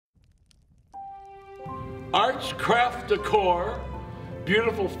arts, craft, decor,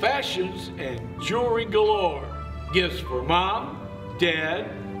 beautiful fashions, and jewelry galore. Gifts for mom, dad,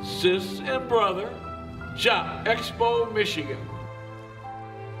 sis, and brother. Shop EXPO Michigan.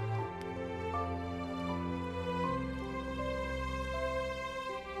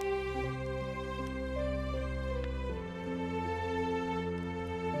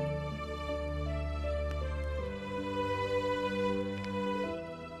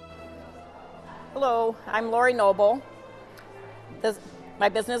 Hello, I'm Lori Noble. My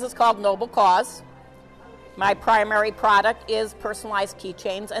business is called Noble Cause. My primary product is personalized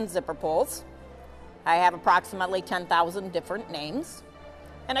keychains and zipper pulls. I have approximately 10,000 different names,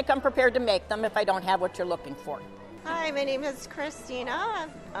 and I come prepared to make them if I don't have what you're looking for. Hi, my name is Christina.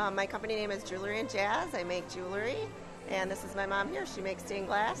 My company name is Jewelry and Jazz. I make jewelry, and this is my mom here. She makes stained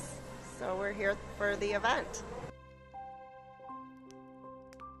glass, so we're here for the event.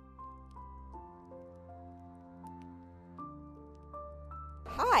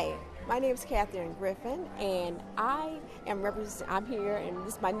 Hi, my name is Catherine Griffin, and I'm here, and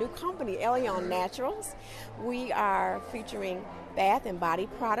this is my new company, Elion Naturals. We are featuring bath and body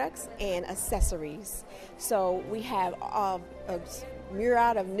products and accessories. So we have a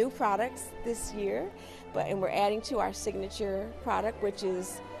myriad of new products this year, and we're adding to our signature product, which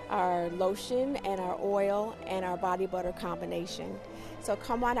is our lotion and our oil and our body butter combination. So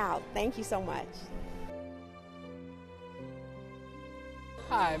come on out. Thank you so much.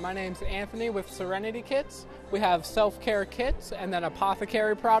 Hi, my name's Anthony with Serenity Kits. We have self-care kits and then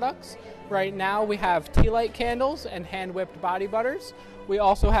apothecary products. Right now we have tea light candles and hand-whipped body butters. We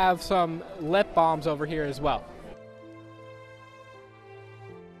also have some lip balms over here as well.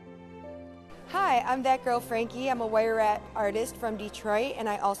 Hi, I'm that girl Frankie. I'm a wire art artist from Detroit, and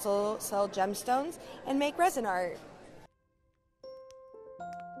I also sell gemstones and make resin art.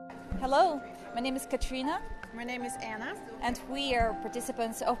 Hello, my name is Katrina. My name is Anna. And we are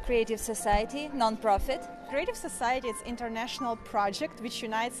participants of Creative Society, non-profit. Creative Society is an international project which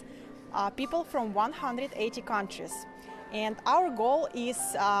unites people from 180 countries. And our goal is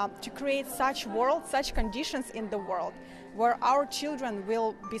to create such world, such conditions in the world where our children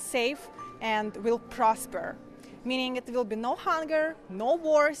will be safe and will prosper. Meaning it will be no hunger, no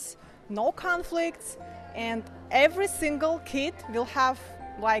wars, no conflicts, and every single kid will have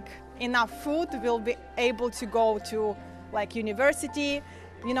enough food, will be able to go to university,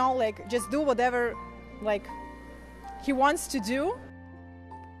 just do whatever he wants to do.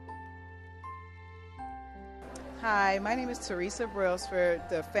 Hi, my name is Teresa Brailsford,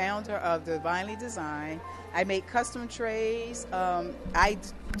 the founder of Divinely Design. I make custom trays. I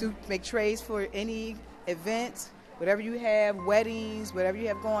do make trays for any event, whatever you have, weddings, whatever you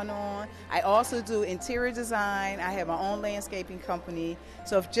have going on. I also do interior design. I have my own landscaping company.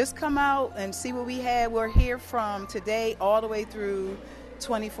 So just come out and see what we have. We're here from today all the way through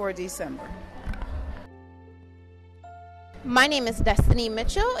 24 December. My name is Destiny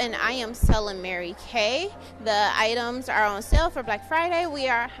Mitchell, and I am selling Mary Kay. The items are on sale for Black Friday. We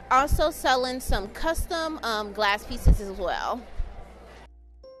are also selling some custom glass pieces as well.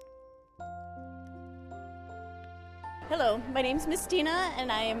 Hello, my name's Miss Tina,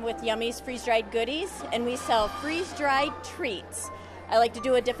 and I am with Yummy's Freeze-Dried Goodies, and we sell freeze-dried treats. I like to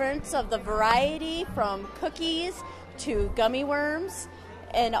do a difference of the variety from cookies to gummy worms,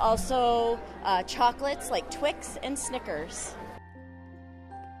 and also chocolates like Twix and Snickers.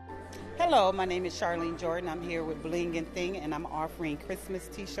 Hello, my name is Charlene Jordan. I'm here with Bling and Thing, and I'm offering Christmas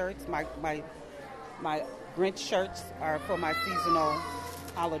t-shirts. My Grinch shirts are for my seasonal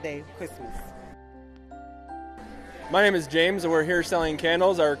holiday Christmas. My name is James, and we're here selling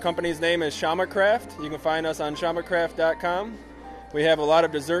candles. Our company's name is Shamacraft. You can find us on shamacraft.com. We have a lot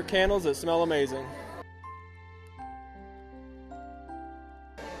of dessert candles that smell amazing.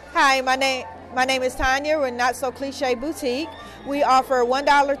 Hi, my name is Tanya. We're Not So Cliche Boutique. We offer $1,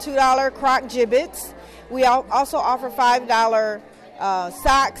 $2 crock gibbets. We also offer $5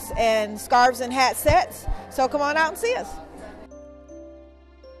 socks and scarves and hat sets. So come on out and see us.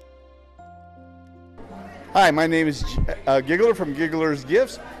 Hi, my name is Giggler from Giggler's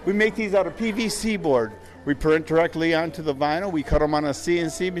Gifts. We make these out of PVC board. We print directly onto the vinyl. We cut them on a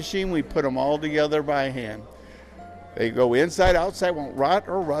CNC machine. We put them all together by hand. They go inside, outside, won't rot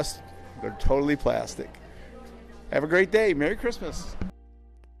or rust. They're totally plastic. Have a great day. Merry Christmas.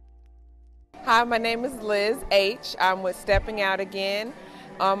 Hi, my name is Liz H. I'm with Stepping Out Again.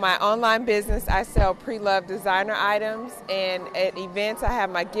 On my online business, I sell pre-loved designer items, and at events, I have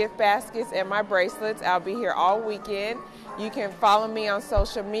my gift baskets and my bracelets. I'll be here all weekend. You can follow me on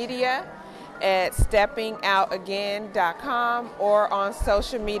social media at steppingoutagain.com or on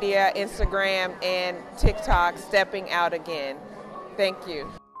social media, Instagram and TikTok, Stepping Out Again. Thank you.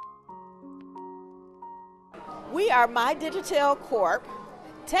 We are My Digital Corp,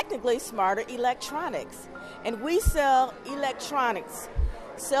 technically Smarter Electronics, and we sell electronics,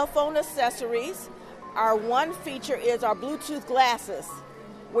 cell phone accessories. Our one feature is our Bluetooth glasses,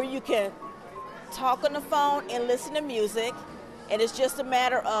 where you can talk on the phone and listen to music, and it's just a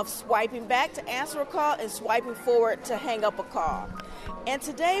matter of swiping back to answer a call and swiping forward to hang up a call. And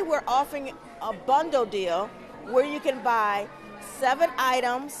today we're offering a bundle deal where you can buy 7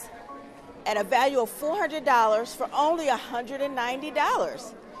 items at a value of $400 for only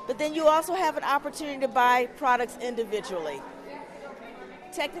 $190. But then you also have an opportunity to buy products individually.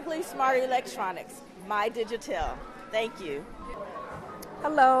 Technically Smart Electronics, My Digital. Thank you.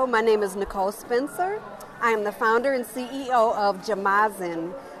 Hello, my name is Nicole Spencer. I am the founder and CEO of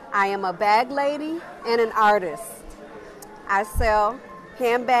Jamazin. I am a bag lady and an artist. I sell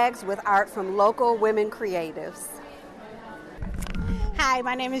handbags with art from local women creatives. Hi,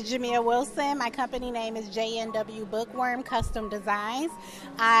 my name is Jamia Wilson. My company name is JNW Bookworm Custom Designs.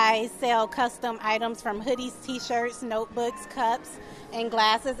 I sell custom items from hoodies, t-shirts, notebooks, cups, and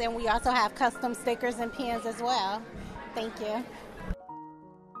glasses, and we also have custom stickers and pins as well. Thank you.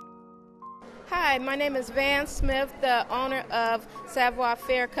 Hi, my name is Van Smith, the owner of Savoir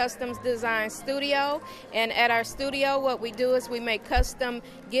Faire Customs Design Studio. And at our studio, what we do is we make custom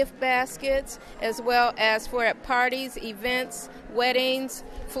gift baskets as well as for parties, events, weddings,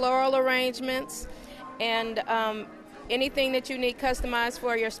 floral arrangements, and anything that you need customized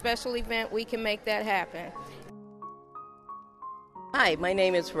for your special event, we can make that happen. Hi, my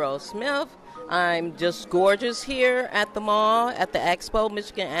name is Rose Smith. I'm just gorgeous here at the mall, at the EXPO,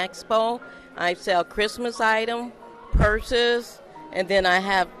 Michigan Expo. I sell Christmas items, purses, and then I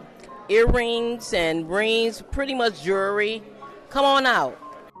have earrings and rings, pretty much jewelry. Come on out.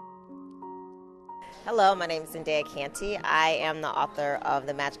 Hello, my name is Zendaya Canty. I am the author of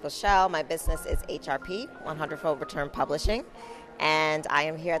The Magical Shell. My business is HRP, 100-fold Return Publishing. And I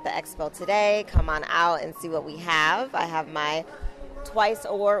am here at the Expo today. Come on out and see what we have. I have my twice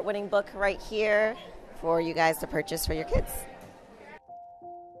award-winning book right here for you guys to purchase for your kids.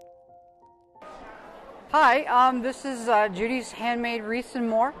 Hi, this is Judy's Handmade Wreaths and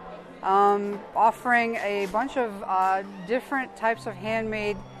More, offering a bunch of different types of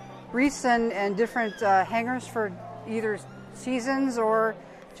handmade wreaths and different hangers for either seasons or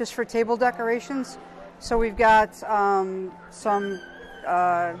just for table decorations. So we've got some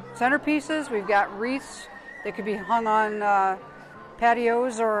centerpieces, we've got wreaths that could be hung on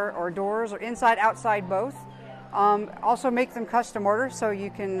patios or doors or inside, outside both. Also make them custom order so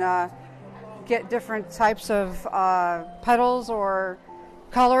you can get different types of petals or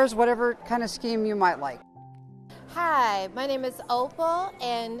colors, whatever kind of scheme you might like. Hi, my name is Opal,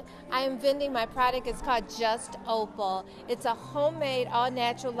 and I am vending my product. It's called Just Opal. It's a homemade,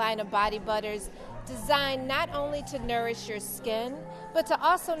 all-natural line of body butters designed not only to nourish your skin, but to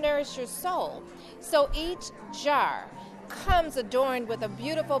also nourish your soul. So each jar comes adorned with a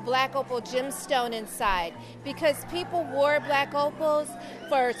beautiful black opal gemstone inside, because people wore black opals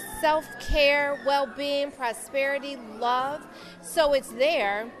for self-care, well-being, prosperity, love. So it's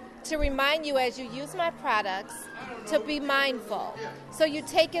there to remind you as you use my products to be mindful. So you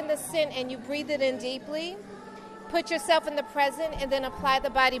take in the scent and you breathe it in deeply, put yourself in the present, and then apply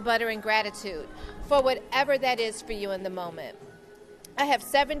the body butter in gratitude for whatever that is for you in the moment. I have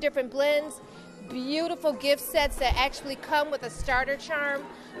 7 different blends, beautiful gift sets that actually come with a starter charm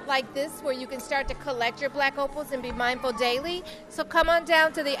like this, where you can start to collect your black opals and be mindful daily. So come on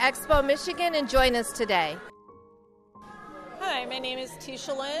down to the Expo Michigan and join us today. Hi, my name is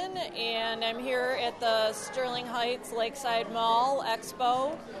Tisha Lynn, and I'm here at the Sterling Heights Lakeside Mall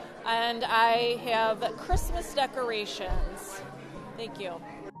Expo, and I have Christmas decorations. Thank you.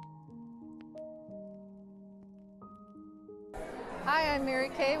 Hi, I'm Mary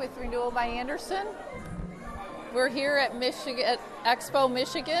Kay with Renewal by Anderson. We're here at Expo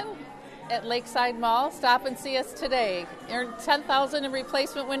Michigan at Lakeside Mall. Stop and see us today. Earn $10,000 in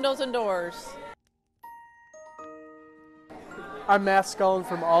replacement windows and doors. I'm Matt Scullin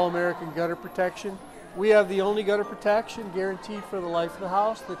from All American Gutter Protection. We have the only gutter protection guaranteed for the life of the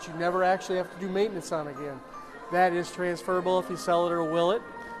house that you never actually have to do maintenance on again. That is transferable if you sell it or will it.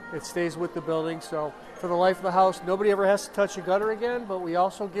 It stays with the building, so for the life of the house, nobody ever has to touch a gutter again, but we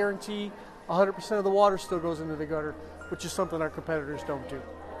also guarantee 100% of the water still goes into the gutter, which is something our competitors don't do.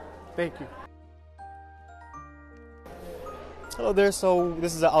 Thank you. Hello there. So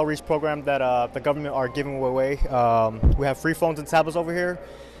this is an outreach program that the government are giving away. We have free phones and tablets over here.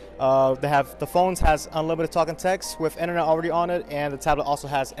 The phones has unlimited talk and text with internet already on it, and the tablet also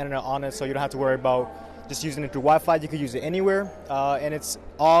has internet on it, so you don't have to worry about just using it through Wi-Fi. You can use it anywhere, and it's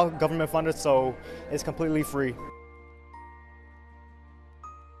all government funded, so it's completely free.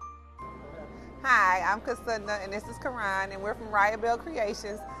 Hi, I'm Cassandra, and this is Karan, and we're from Riot Bell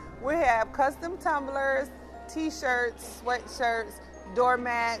Creations. We have custom tumblers, t-shirts, sweatshirts,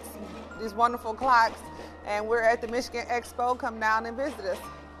 doormats, these wonderful clocks, and we're at the Michigan Expo. Come down and visit us.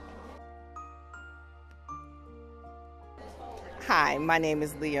 Hi, my name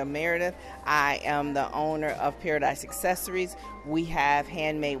is Leah Meredith. I am the owner of Paradise Accessories. We have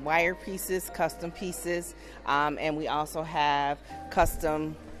handmade wire pieces, custom pieces, and we also have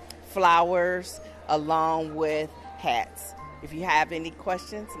custom flowers along with hats. If you have any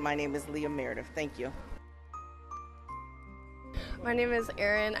questions, my name is Leah Meredith. Thank you. My name is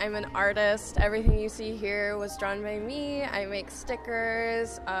Erin. I'm an artist. Everything you see here was drawn by me. I make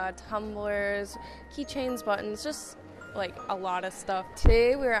stickers, tumblers, keychains, buttons, just like a lot of stuff.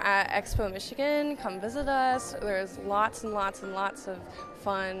 Today we're at EXPO Michigan. Come visit us. There's lots and lots and lots of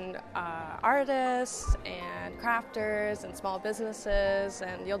fun artists and crafters and small businesses,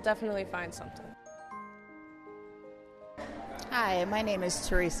 and you'll definitely find something. Hi, my name is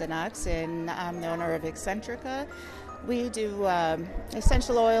Teresa Knox, and I'm the owner of Eccentrica. We do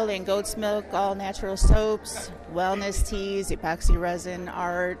essential oil and goat's milk, all natural soaps, wellness teas, epoxy resin,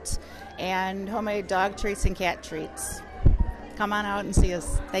 art, and homemade dog treats and cat treats. Come on out and see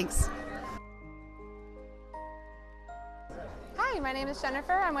us. Thanks. Hi, my name is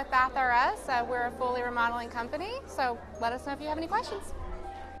Jennifer. I'm with Bath RS. We're a fully remodeling company, so let us know if you have any questions.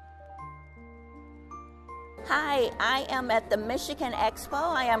 Hi, I am at the Michigan Expo.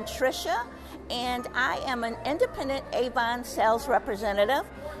 I am Tricia, and I am an independent Avon sales representative.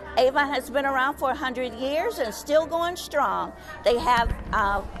 Avon has been around for 100 years and still going strong. They have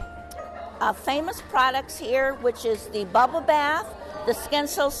famous products here, which is the Bubble Bath, the Skin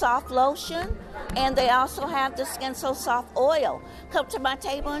So Soft lotion, and they also have the Skin So Soft oil. Come to my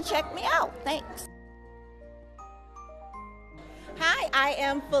table and check me out. Thanks. Hi, I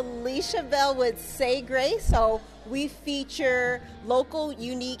am Felicia Bell with Say Grace. So we feature local,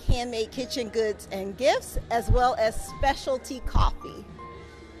 unique, handmade kitchen goods and gifts, as well as specialty coffee.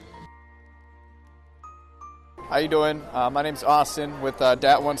 How you doing? My name's Austin with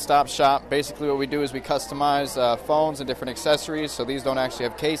Dat One Stop Shop. Basically what we do is we customize phones and different accessories, so these don't actually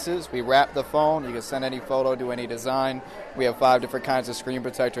have cases. We wrap the phone, you can send any photo, do any design. We have 5 different kinds of screen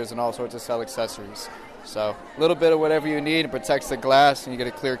protectors and all sorts of cell accessories. So a little bit of whatever you need, it protects the glass, and you get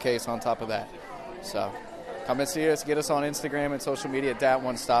a clear case on top of that. So come and see us, get us on Instagram and social media at Dat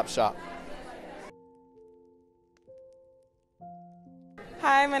One Stop Shop.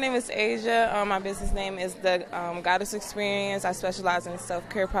 Hi, my name is Asia. My business name is The Goddess Experience. I specialize in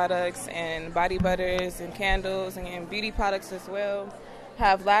self-care products and body butters and candles and beauty products as well.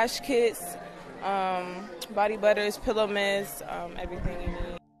 Have lash kits, body butters, pillow mists, everything you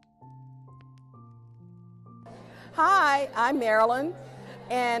need. Hi, I'm Marilyn,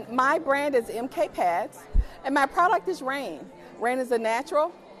 and my brand is MK Pads, and my product is Rain. Rain is a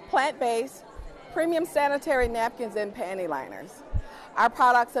natural, plant-based, premium sanitary napkins and panty liners. Our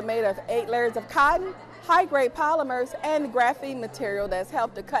products are made of 8 layers of cotton, high-grade polymers, and graphene material that's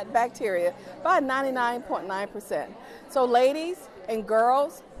helped to cut bacteria by 99.9%. So ladies and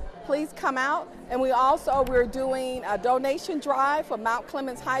girls, please come out. And we're doing a donation drive for Mount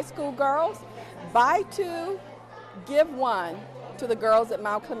Clemens High School girls. Buy 2, give 1 to the girls at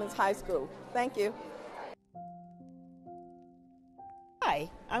Mount Clemens High School. Thank you. Hi,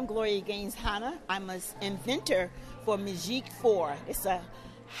 I'm Gloria Gaines Hanna. I'm an inventor for Magique 4. It's a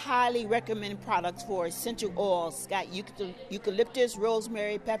highly recommended product for essential oils. It's got eucalyptus,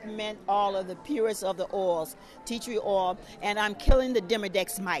 rosemary, peppermint, all of the purest of the oils, tea tree oil, and I'm killing the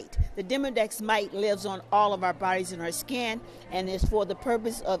Demodex mite. The Demodex mite lives on all of our bodies and our skin, and is for the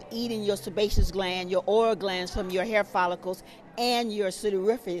purpose of eating your sebaceous gland, your oil glands from your hair follicles, and your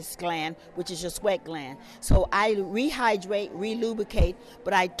sudoriferous gland, which is your sweat gland. So I rehydrate, relubricate,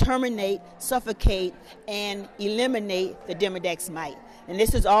 but I terminate, suffocate, and eliminate the Demodex mite. And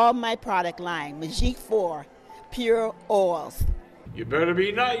this is all my product line, Magique 4, pure oils. You better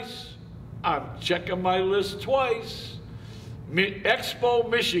be nice. I'm checking my list twice.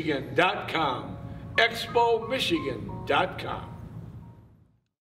 EXPOMichigan.com. EXPOMichigan.com.